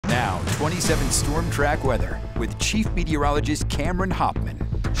2027 Storm Track weather with Chief Meteorologist Cameron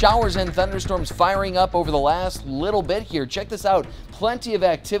Hopman. Showers and thunderstorms firing up over the last little bit here. Check this out. Plenty of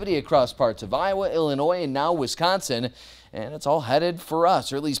activity across parts of Iowa, Illinois, and now Wisconsin. And it's all headed for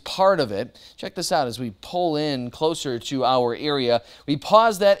us, or at least part of it. Check this out as we pull in closer to our area. We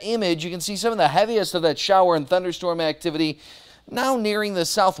pause that image. You can see some of the heaviest of that shower and thunderstorm activity now nearing the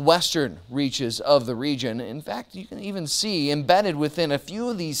southwestern reaches of the region. In fact, you can even see embedded within a few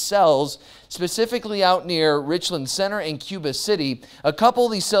of these cells, specifically out near Richland Center and Cuba City. A couple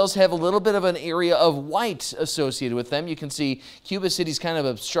of these cells have a little bit of an area of white associated with them. You can see Cuba City's kind of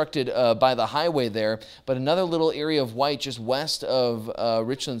obstructed by the highway there, but another little area of white just west of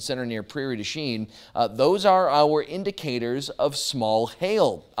Richland Center near Prairie du Chien. Those are our indicators of small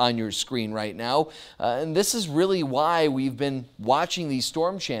hail on your screen right now. And this is really why we've been watching these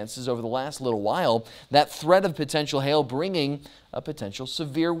storm chances over the last little while. That threat of potential hail bringing a potential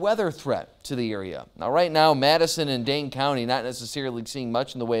severe weather threat to the area. Now, right now, Madison and Dane County not necessarily seeing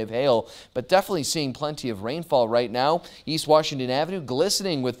much in the way of hail, but definitely seeing plenty of rainfall right now. East Washington Avenue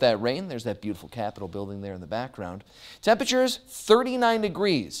glistening with that rain. There's that beautiful Capitol building there in the background. Temperatures 39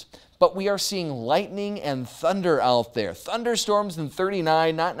 degrees. But we are seeing lightning and thunder out there. Thunderstorms in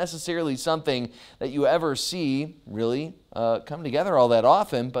 39, not necessarily something that you ever see really come together all that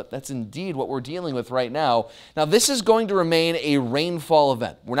often, but that's indeed what we're dealing with right now. Now, this is going to remain a rainfall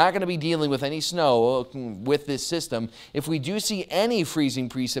event. We're not going to be dealing with any snow with this system. If we do see any freezing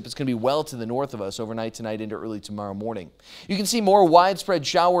precip, it's going to be well to the north of us overnight tonight into early tomorrow morning. You can see more widespread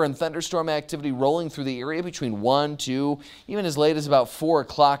shower and thunderstorm activity rolling through the area between 1, 2, even as late as about 4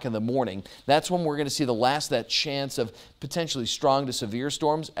 o'clock in the morning. That's when we're going to see the last of that chance of potentially strong to severe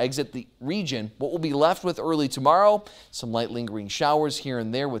storms exit the region. What we'll be left with early tomorrow, some light lingering showers here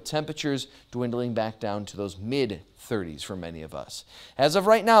and there with temperatures dwindling back down to those mid-30s for many of us. As of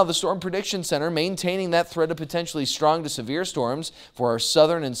right now, the Storm Prediction Center maintaining that threat of potentially strong to severe storms for our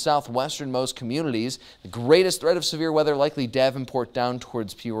southern and southwesternmost communities. The greatest threat of severe weather likely Davenport down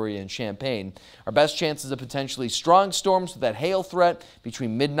towards Peoria and Champaign. Our best chances of potentially strong storms with that hail threat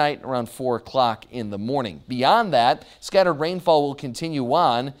between midnight and around 4 o'clock in the morning. Beyond that, scattered rainfall will continue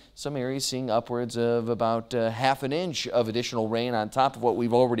on. Some areas seeing upwards of about half an inch of additional rain on top of what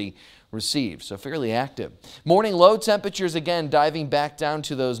we've already received, so fairly active. Morning low temperatures again diving back down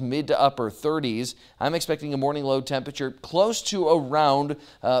to those mid to upper 30s. I'm expecting a morning low temperature close to around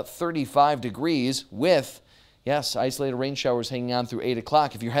 35 degrees with, yes, isolated rain showers hanging on through 8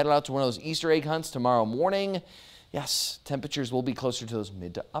 o'clock. If you're headed out to one of those Easter egg hunts tomorrow morning, yes, temperatures will be closer to those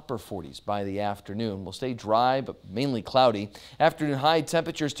mid to upper 40s by the afternoon. We'll stay dry, but mainly cloudy. Afternoon high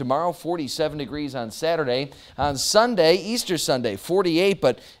temperatures tomorrow, 47 degrees on Saturday. On Sunday, Easter Sunday, 48,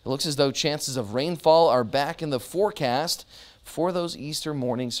 but it looks as though chances of rainfall are back in the forecast for those Easter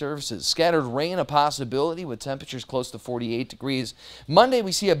morning services. Scattered rain a possibility with temperatures close to 48 degrees. Monday,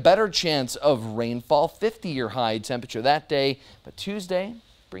 we see a better chance of rainfall, 50-year high temperature that day, but Tuesday,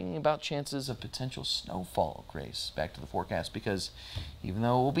 bringing about chances of potential snowfall, Grace, back to the forecast, because even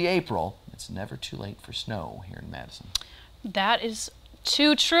though it will be April, it's never too late for snow here in Madison. That is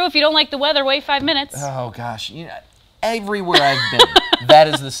too true. If you don't like the weather, wait 5 minutes. Oh, gosh. You know, everywhere I've been, that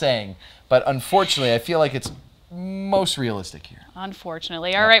is the saying. But unfortunately, I feel like it's most realistic here.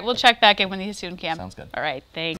 Unfortunately. All right, we'll check back in with you soon, Cam. Sounds good. All right, thanks.